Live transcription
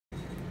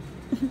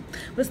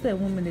What's that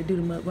woman that do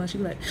the mud bun? She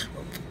be like,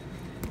 no.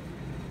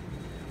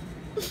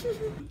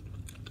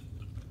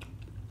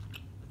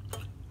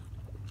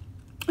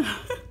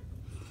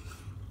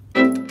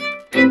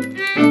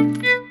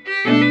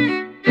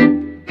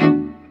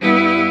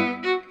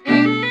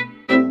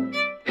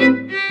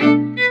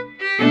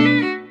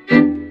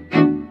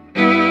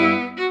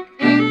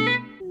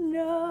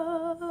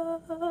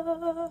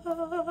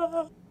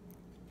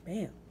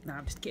 Bam. Nah,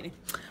 I'm just kidding.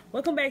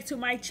 Welcome back to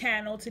my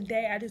channel.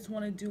 Today I just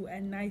want to do a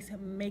nice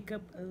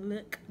makeup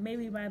look.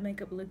 Maybe my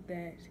makeup look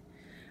that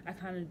I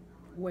kind of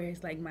wear.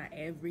 It's like my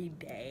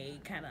everyday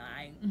kind of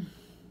like,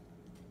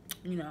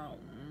 you know,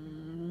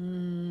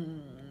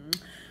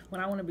 when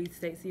I want to be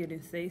sexier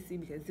than sexy,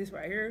 because this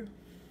right here,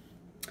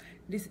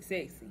 this is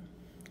sexy.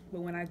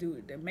 But when I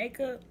do the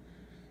makeup,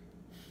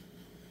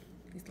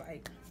 it's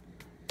like,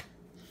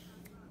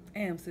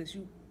 damn sis,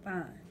 you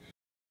fine.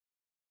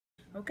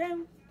 Okay?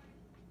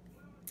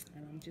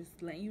 And I'm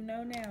just letting you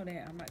know now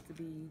that I'm about to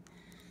be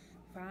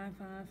fine.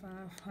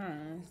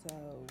 So,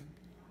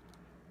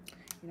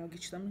 you know,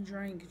 get you something to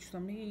drink, get you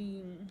something to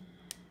eat.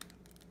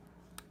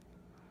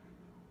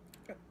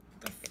 What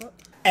the fuck?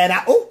 And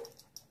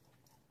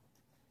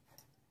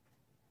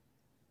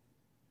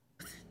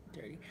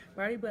Dirty.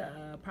 Already,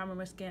 but primer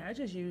my skin. I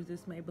just use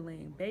this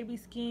Maybelline Baby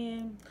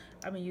Skin.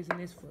 I've been using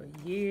this for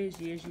years.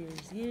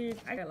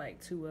 I got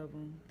like 2 of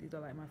them. These are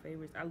like my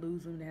favorites. I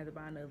lose them, then have to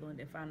buy another one,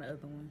 then find the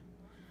other one.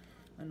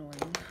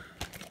 Annoying.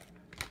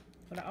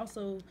 But I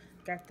also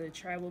got the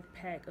travel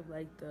pack of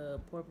like the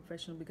Poor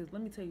Professional, because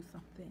let me tell you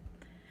something.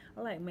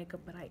 I like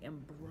makeup, but I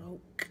am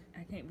broke.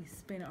 I can't be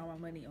spending all my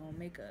money on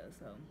makeup.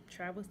 So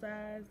travel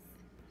size,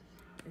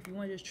 if you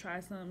want to just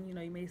try something, you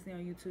know, you may see on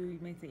YouTube, you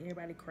may see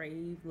everybody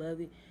crave, love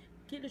it,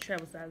 get the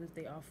travel size if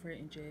they offer it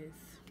and just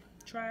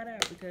try it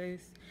out,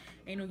 because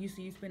ain't no use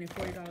to you spending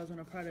 $40 on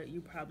a product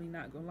you probably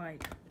not gonna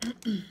like.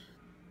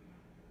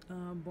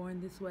 Born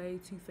This Way,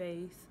 Too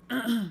Faced.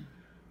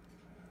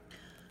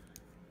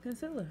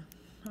 Concealer.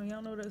 Oh,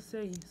 y'all know what to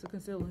say. It's a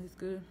concealer. It's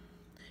good.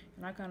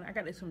 And I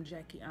got this from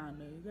Jackie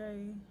Anna,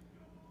 okay?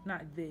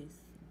 Not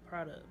this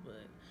product,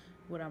 but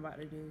what I'm about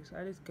to do. So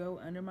I just go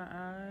under my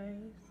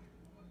eyes.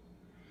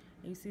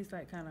 You see it's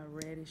like kind of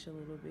reddish a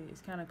little bit.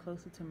 It's kind of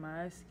closer to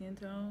my skin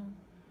tone.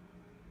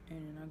 And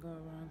then I go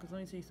around. Because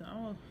let me tell you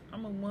something.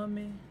 I'm a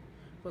woman,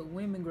 but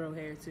women grow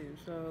hair too.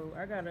 So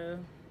I gotta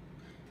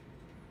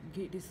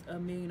get this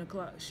 $1 million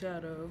o'clock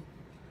shadow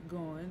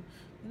going.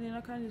 And then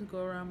I kind of just go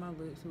around my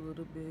lips a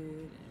little bit.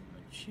 And my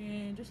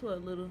chin. Just a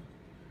little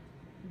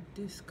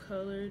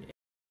discolored.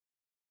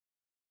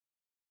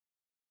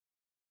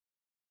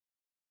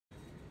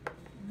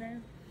 Okay.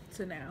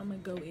 So now I'm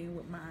going to go in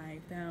with my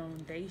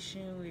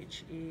foundation,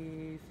 which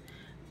is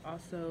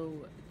also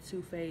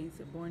Too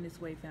Faced Born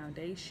This Way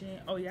foundation.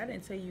 Oh yeah, I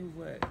didn't tell you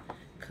what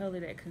color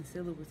that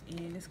concealer was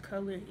in. This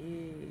color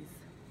is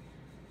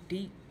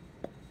deep.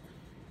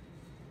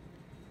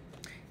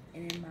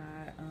 And then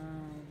my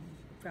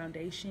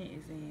foundation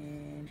is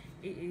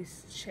it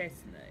is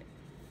chestnut.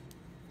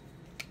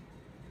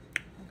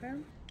 Okay.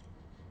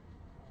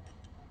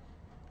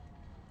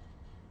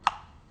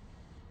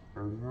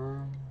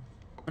 I'm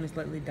just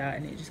lightly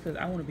dotting it just because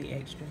I want to be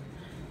extra.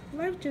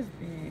 Life just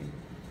been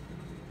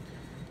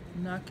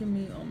knocking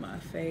me on my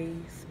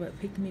face, but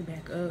picking me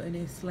back up and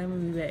then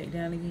slamming me back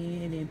down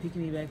again, and then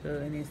picking me back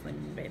up and then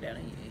slamming me back down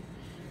again.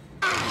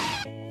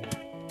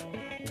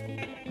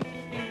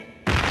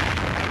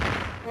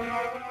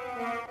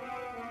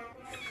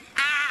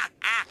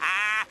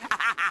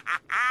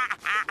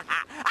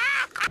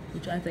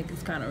 Which I think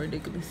is kind of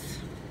ridiculous.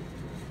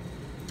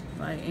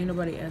 Like, ain't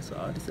nobody asked for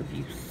all this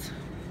abuse.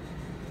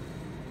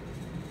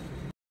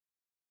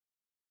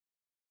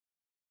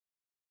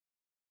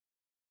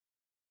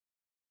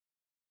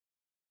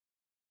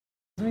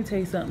 Let me tell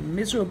you something.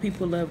 Miserable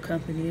people love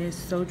company. It's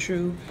so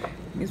true.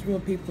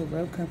 Miserable people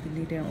love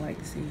company. They don't like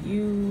to see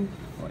you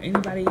or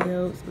anybody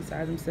else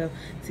besides themselves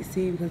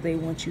succeed, because they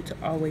want you to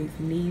always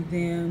need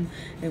them.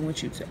 They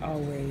want you to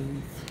always,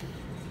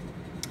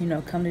 you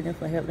know, come to them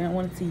for help. They don't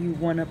want to see you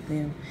one up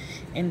them.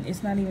 And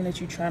it's not even that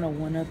you're trying to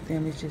one up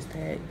them. It's just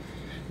that,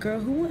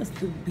 girl, who wants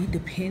to be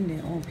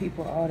dependent on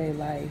people all their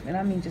life? And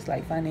I mean just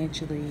like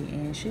financially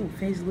and shoot,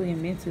 physically and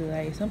mentally.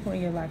 Like, at some point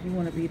in your life, you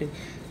want to be the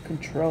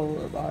control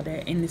of all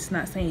that. And it's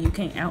not saying you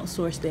can't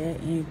outsource that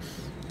and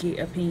get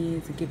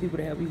opinions and get people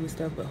to help you with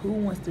stuff, but who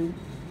wants to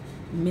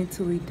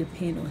mentally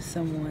depend on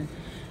someone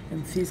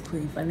and physically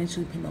and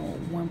financially depend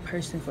on one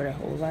person for their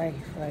whole life?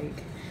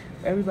 Like,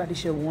 everybody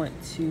should want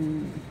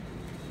to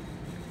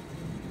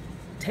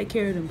take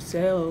care of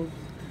themselves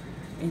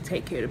and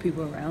take care of the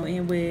people around.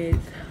 And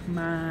with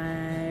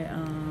my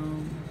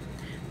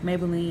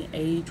Maybelline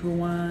Age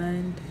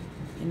Rewind,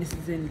 and this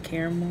is in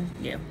caramel,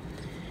 yeah,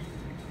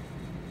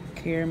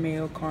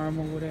 caramel,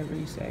 whatever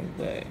you say,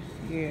 but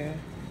yeah.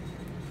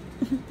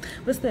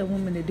 What's that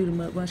woman that do the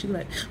mud bun? She be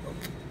like,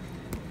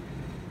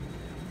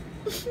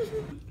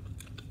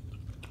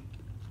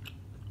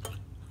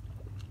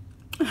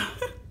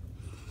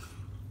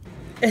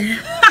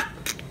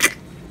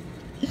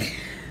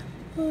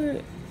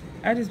 but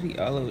I just be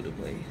all over the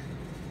place.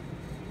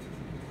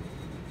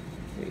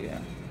 But yeah,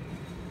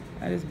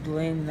 I just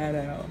blend that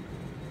out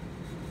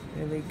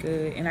really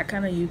good. And I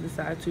kind of use the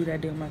side too that I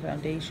did my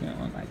foundation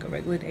on like a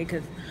regular day,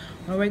 because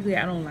on a regular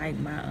day I don't like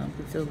my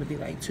concealer to be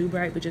like too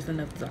bright, but just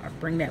enough to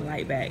bring that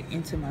light back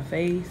into my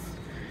face.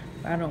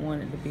 But I don't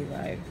want it to be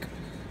like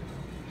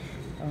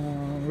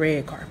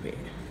red carpet.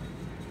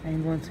 I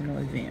ain't going to no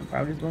event.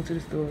 Probably just going to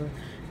the store,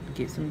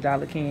 get some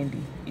dollar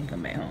candy, and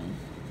come back home.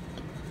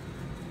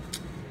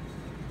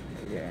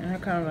 But yeah, and I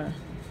kind of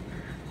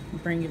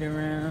bring it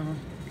around town.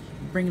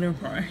 Bring it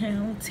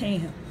around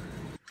town.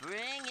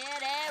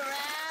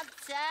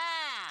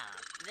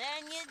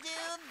 Then you do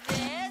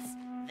this,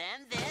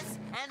 then this,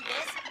 and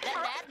this, then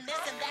that, and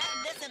this, and that,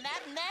 and this, and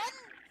that, and then...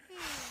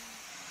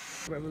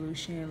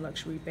 Revolution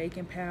Luxury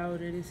Baking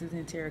Powder. This is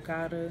in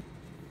terracotta.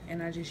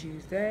 And I just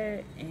use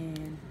that,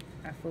 and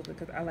I flip it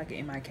because I like it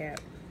in my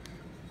cap.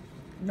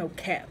 No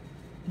cap.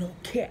 No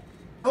cap.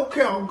 No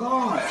cap on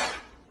God.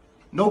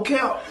 No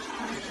cap.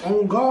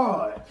 On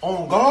God.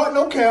 On God,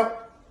 no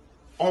cap.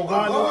 On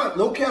God,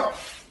 no cap.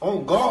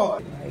 On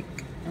God. Like,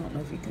 I don't know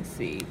if you can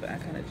see, but I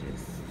kind of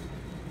just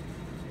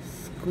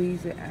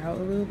squeeze it out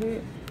a little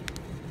bit.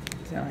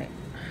 So like,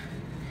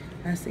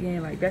 that's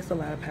again, like that's a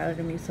lot of powder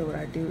to me. So what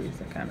I do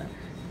is I kind of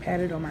pat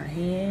it on my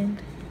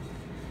hand.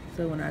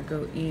 So when I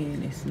go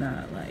in, it's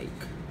not like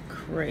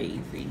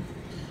crazy.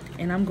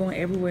 And I'm going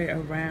everywhere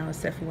around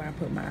except for where I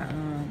put my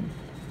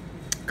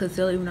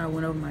concealer, even though I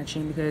went over my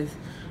chin because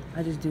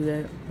I just do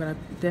that. But I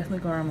definitely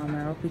go around my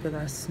mouth because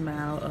I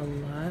smile a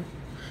lot.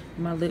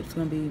 My lips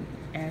gonna be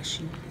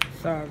ashy,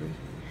 sorry.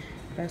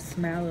 But I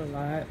smile a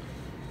lot.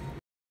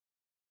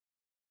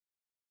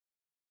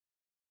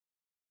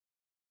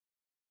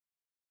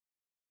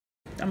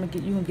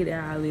 You gonna get an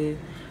eyelid.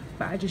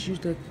 But I just use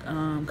the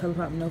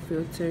ColourPop No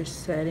Filter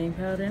setting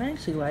powder, and I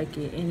actually like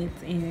it. And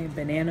it's in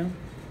banana.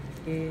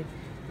 Yeah,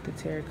 the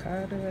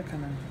terracotta. I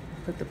kind of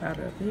put the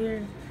powder up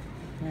here,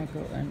 and I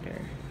go under.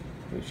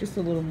 It's just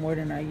a little more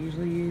than I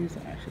usually use.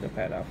 I should have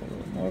pat off a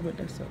little more, but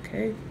that's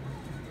okay.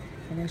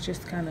 And it's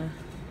just kind of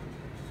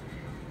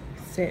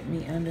set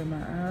me under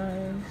my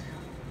eyes.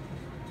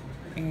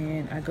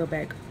 And I go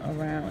back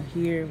around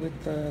here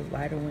with the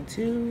lighter one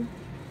too.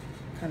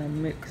 Kind of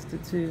mix the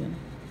two.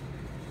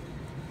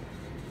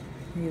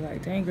 You're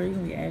like, dang girl, you're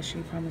gonna be ashy.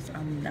 I promise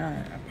I'm not.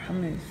 I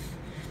promise.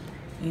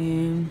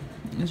 And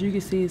as you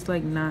can see, it's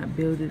like not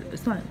builded.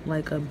 It's not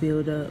like a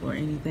build up or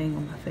anything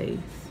on my face.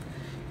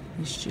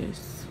 It's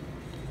just,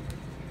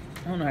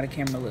 I don't know how the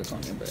camera looks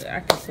on it, but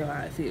I can tell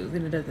how it feels.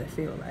 And it doesn't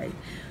feel like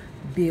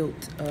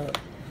built up.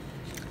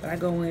 But I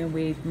go in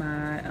with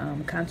my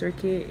contour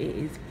kit. It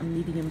is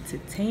medium to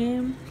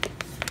tan.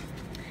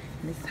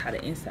 And this is how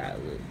the inside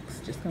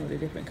looks. Just come with a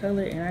different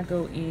color. And I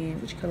go in,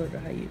 which color do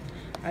I use?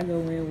 I go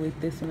in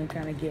with this one and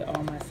kind of get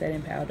all my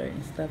setting powder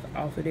and stuff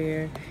off of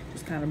there.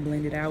 Just kind of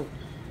blend it out.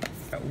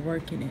 Start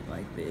working it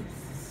like this.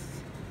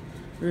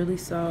 Really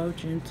soft,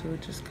 gentle,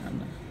 just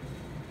kind of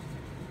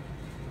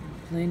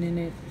blending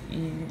it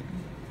in.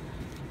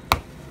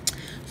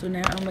 So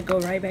now I'm gonna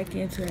go right back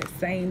into that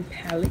same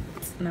palette,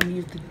 and I'm gonna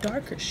use the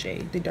darkest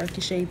shade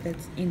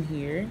that's in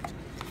here,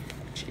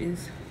 which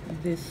is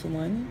this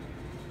one.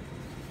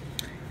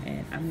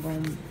 And I'm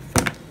going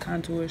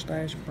contour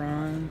slash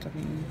bronze. I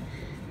mean,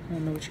 I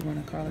don't know what you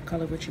want to call it.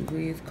 Call it what you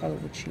is, call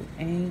it what you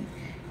ain't.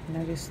 And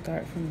I just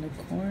start from the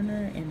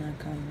corner and I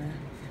kind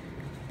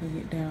of bring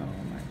it down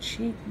on my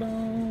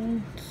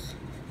cheekbones.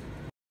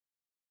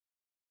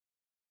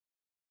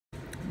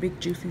 Big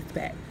Juicy's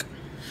back.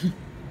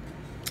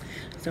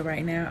 So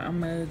right now I'm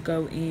gonna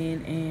go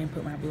in and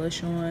put my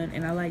blush on,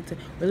 and I like to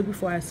really,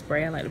 before I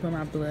spray, I like to put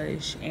my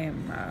blush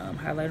and my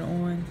highlighter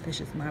on. That's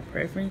just my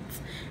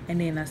preference. And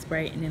then I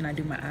spray, and then I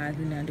do my eyes,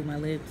 and then I do my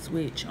lips,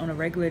 which on a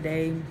regular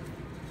day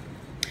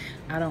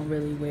I don't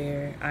really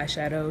wear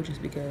eyeshadow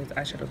just because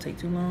eyeshadow take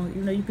too long.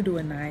 Even though you could do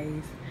a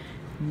nice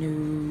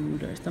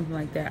nude or something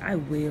like that, I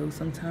will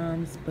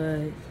sometimes,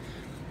 but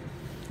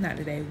not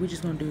today. We're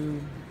just gonna do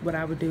what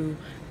I would do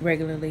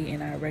regularly,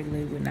 and I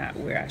regularly would not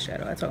wear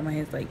eyeshadow. I told my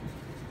hands, like,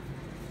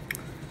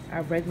 I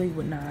regularly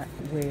would not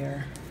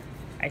wear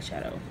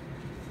eyeshadow.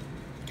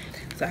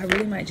 So I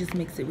really might just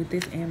mix it with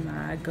this and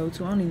my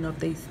go-to. I don't even know if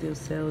they still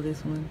sell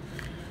this one.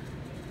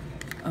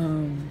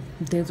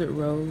 Desert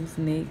Rose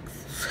NYX.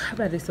 I've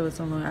had this so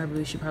long, I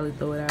really should probably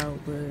throw it out,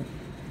 but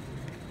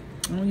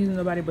I don't use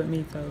nobody but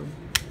me, so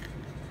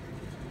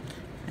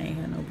I ain't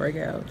had no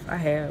breakouts. I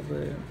have,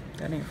 but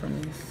that ain't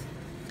from this.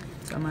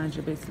 So mind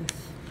your business.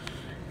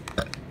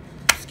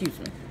 Excuse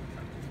me.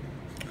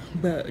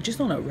 But just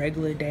on a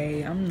regular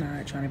day, I'm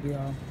not trying to be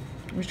all,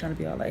 I'm just trying to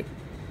be all like,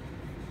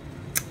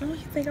 oh, you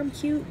think I'm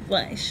cute?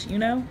 Blush, you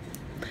know?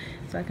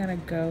 So I kind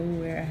of go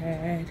where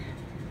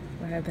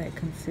I have that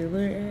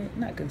concealer at.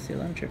 Not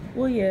concealer, I'm tripping.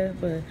 Well, yeah,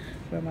 but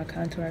where my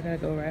contour, I gotta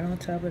go right on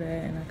top of that,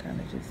 and I kind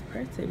of just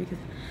press it because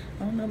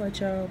I don't know about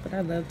y'all, but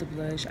I love the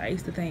blush. I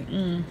used to think,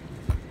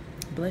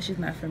 blush is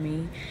not for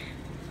me,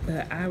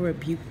 but I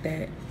rebuke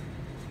that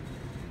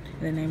in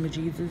the name of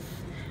Jesus,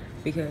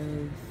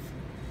 because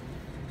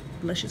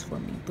blushes for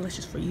me,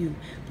 blushes for you,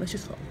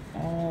 blushes for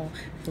all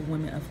the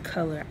women of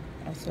color.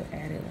 Also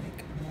added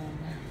like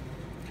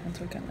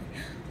contour, kind of like,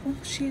 oh,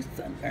 she's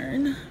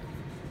sunburned.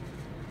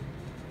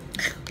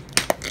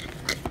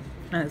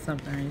 Not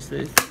sunburned,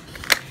 sis.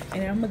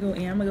 And I'm gonna go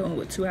in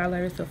with 2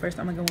 highlighters. So first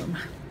I'm gonna go with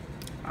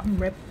I'm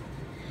rep.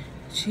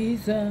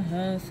 She's a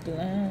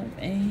hustler,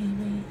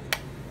 baby.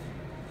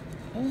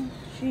 Oh,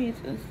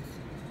 Jesus.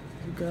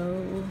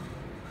 Go.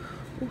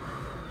 Ooh,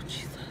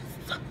 Jesus.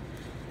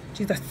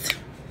 Jesus.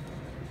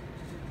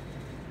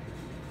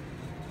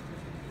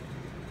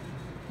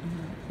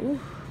 Ooh.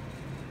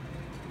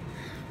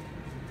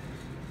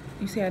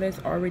 You see how that's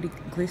already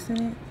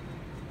glistening?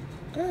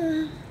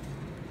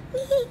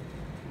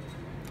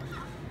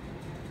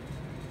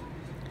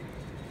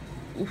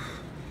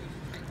 Oof.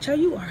 Child,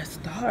 you are a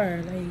star.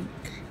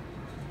 Like,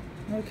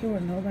 I don't care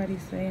what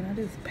nobody's saying. I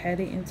just pat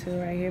it into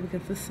right here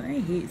because the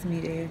sun hits me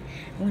there.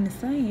 And when the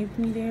sun hits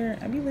me there,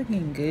 I be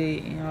looking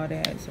good and all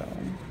that. So,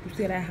 you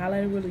see that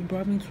highlighter really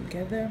brought me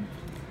together.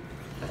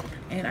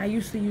 And I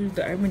used to use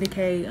the Urban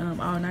Decay All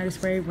Nighter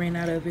Spray. Ran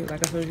out of it.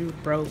 Like I told you,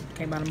 broke.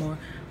 Can't buy no more.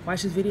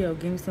 Watch this video.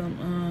 Give me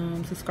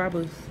some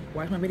subscribers.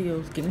 Watch my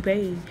videos. Get me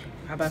paid.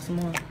 I'll buy some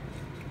more.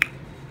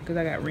 Because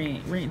I got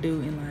rent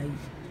due in like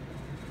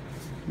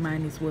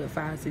minus what,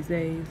 5-6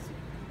 days.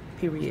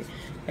 Period.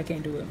 I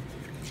can't do it.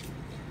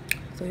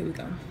 So here we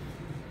go.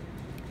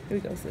 Here we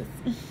go, sis.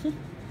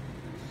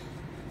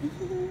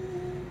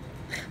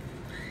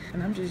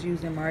 And I'm just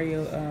using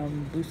Mario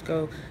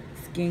Busco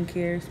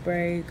skincare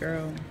spray.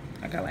 Girl,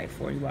 I got like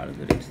 40 bottles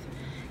of this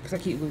because I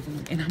keep losing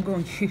them. And I'm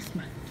going to use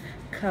my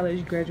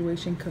college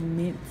graduation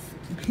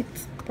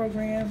commencement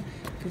program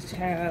because,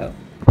 child,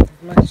 as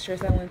much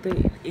stress I went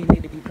through, it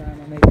needed to be done on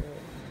my makeup.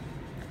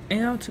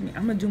 And to me,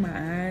 I'm going to do my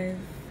eyes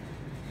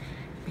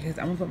because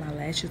I'm going to put my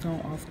lashes on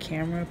off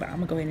camera, but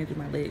I'm going to go ahead and do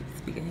my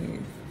lips because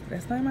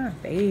that's not my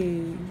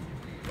fave.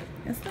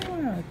 That's not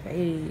my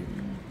fave.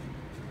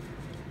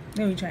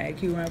 Let me try to act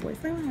cute with my voice.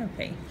 That's not my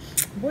fave.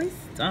 Voice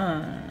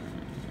done.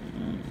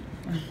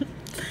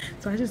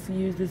 So I just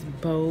use this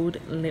bold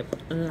lip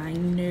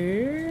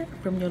liner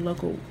from your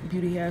local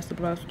beauty hair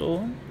supply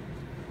store.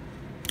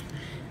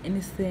 And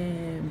it's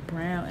in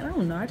brown. And I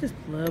don't know, I just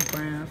love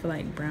brown. I feel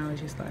like brown is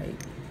just like,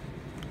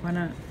 why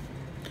not?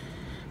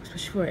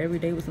 Especially for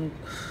everyday with some.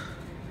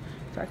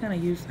 So I kind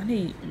of use, I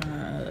need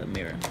my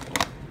mirror.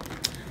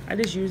 I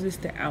just use this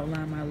to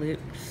outline my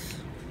lips.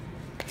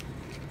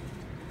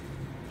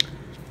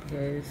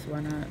 Because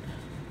why not?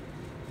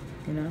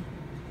 You know?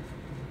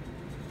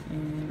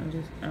 And I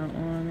just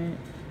outline it.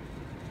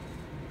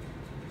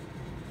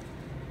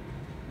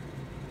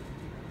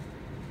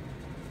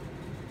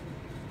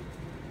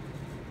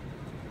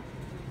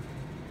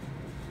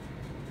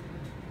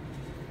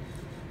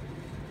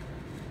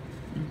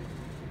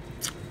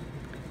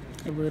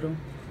 A little.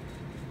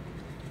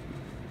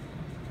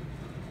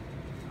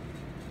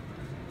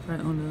 Right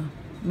on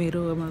the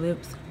middle of my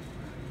lips.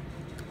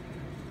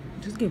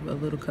 Just give it a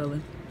little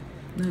color.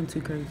 Nothing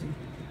too crazy.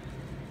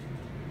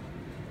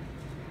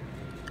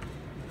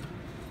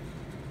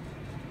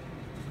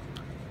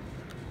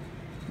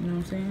 You know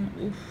what I'm saying?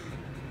 Oof.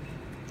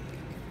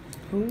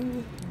 Who?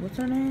 What's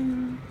her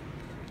name?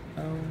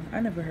 Oh,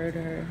 I never heard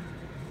of her.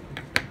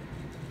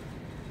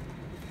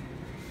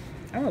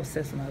 I'm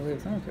obsessed with my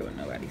lips. I don't care what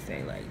nobody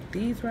say. Like,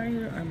 these right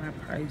here are my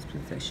prized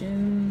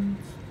possessions.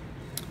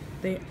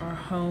 They are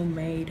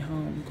homemade,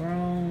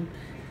 homegrown,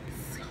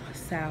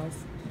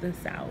 the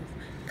South.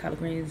 Collard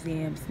greens,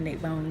 yams,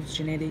 snake bones,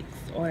 genetics,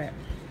 all that.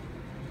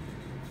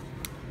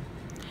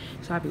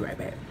 So I'll be right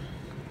back.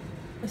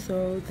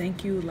 So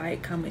thank you,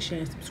 like, comment, share,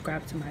 and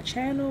subscribe to my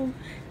channel.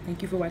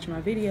 Thank you for watching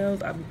my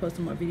videos. I'll be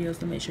posting more videos,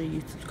 so make sure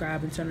you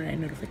subscribe and turn on that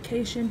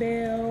notification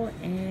bell.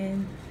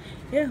 And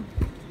yeah,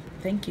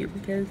 thank you,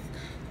 because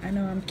I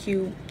know I'm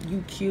cute,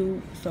 you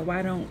cute, so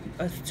why don't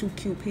us 2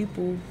 cute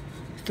people,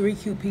 3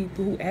 cute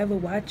people, whoever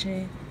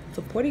watching,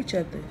 support each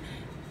other,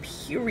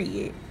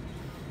 period.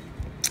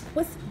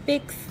 What's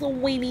big,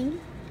 sweetie?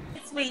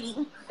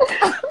 Sweetie.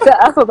 The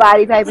upper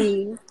body,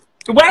 baby.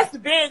 What's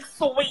big,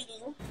 sweetie?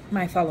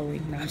 My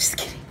following. No, I'm just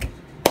kidding.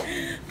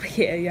 But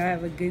yeah, y'all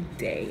have a good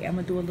day. I'm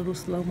gonna do a little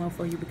slow-mo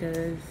for you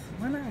because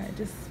why not?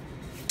 Just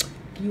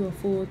give you a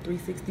full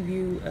 360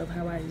 view of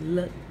how I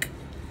look.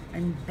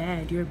 I'm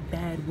bad. You're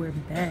bad. We're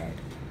bad.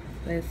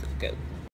 Let's go.